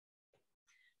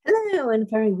Hello and a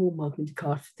very warm welcome to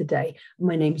Card for the Day.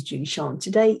 My name is Julie-Sian.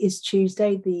 Today is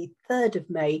Tuesday, the 3rd of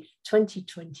May,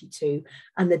 2022,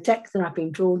 and the deck that I've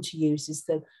been drawn to use is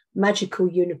the Magical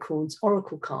Unicorns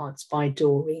Oracle cards by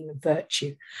Doreen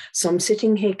Virtue. So I'm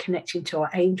sitting here connecting to our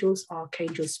angels,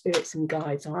 archangels, spirits and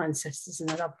guides, our ancestors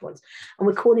and our loved ones, and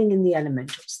we're calling in the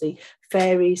elementals, the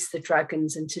fairies, the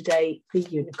dragons, and today the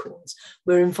unicorns.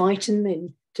 We're inviting them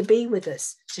in to be with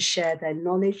us, to share their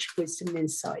knowledge, wisdom, and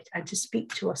insight, and to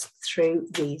speak to us through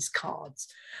these cards.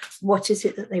 What is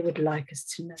it that they would like us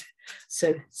to know?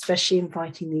 So, especially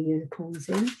inviting the unicorns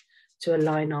in to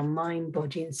align our mind,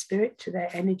 body, and spirit to their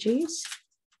energies.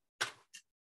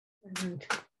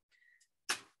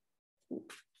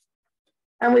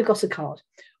 And we've got a card.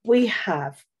 We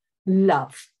have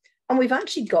love, and we've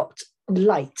actually got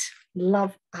light,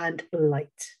 love and light.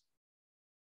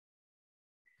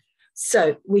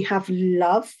 So we have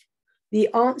love.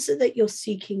 The answer that you're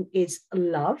seeking is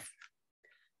love.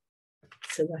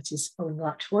 So that is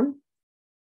that one.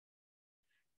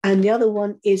 And the other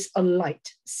one is a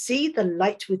light. See the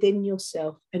light within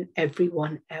yourself and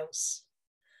everyone else.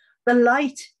 The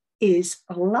light is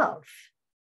love.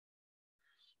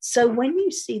 So when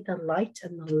you see the light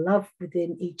and the love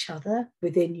within each other,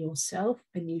 within yourself,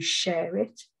 and you share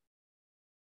it,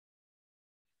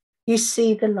 you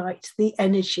see the light, the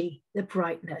energy, the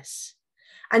brightness.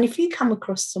 And if you come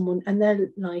across someone and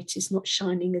their light is not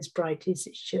shining as bright as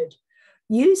it should,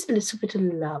 use a little bit of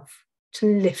love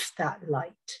to lift that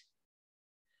light.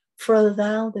 For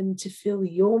allow them to feel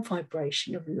your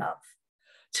vibration of love,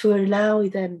 to allow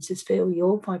them to feel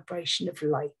your vibration of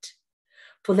light,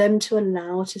 for them to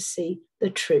allow to see the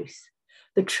truth.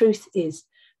 The truth is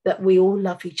that we all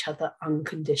love each other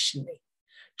unconditionally.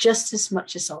 Just as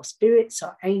much as our spirits,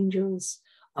 our angels,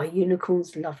 our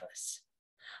unicorns love us.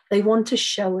 They want to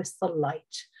show us the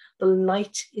light. The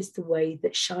light is the way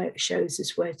that shows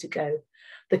us where to go.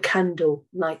 The candle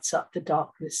lights up the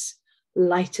darkness,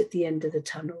 light at the end of the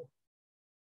tunnel.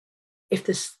 If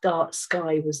the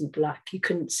sky wasn't black, you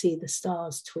couldn't see the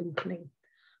stars twinkling.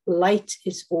 Light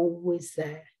is always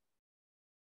there.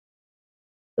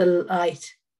 The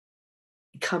light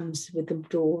comes with the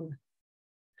dawn.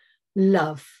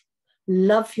 Love.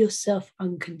 Love yourself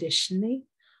unconditionally.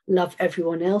 Love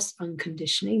everyone else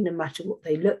unconditionally, no matter what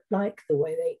they look like, the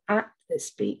way they act, they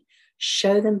speak.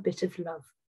 Show them a bit of love.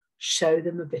 Show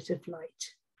them a bit of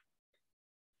light.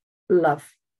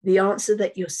 Love. The answer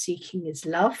that you're seeking is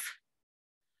love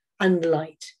and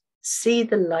light. See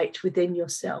the light within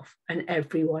yourself and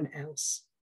everyone else.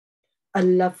 A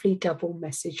lovely double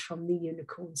message from the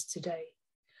unicorns today,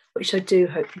 which I do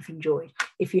hope you've enjoyed.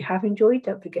 If you have enjoyed,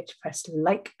 don't forget to press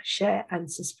like, share,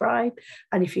 and subscribe.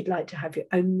 And if you'd like to have your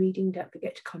own reading, don't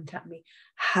forget to contact me.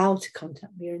 How to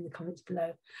contact me are in the comments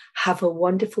below. Have a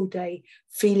wonderful day,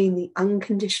 feeling the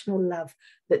unconditional love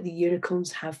that the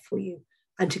unicorns have for you,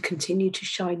 and to continue to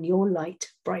shine your light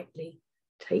brightly.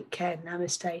 Take care.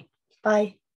 Namaste.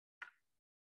 Bye.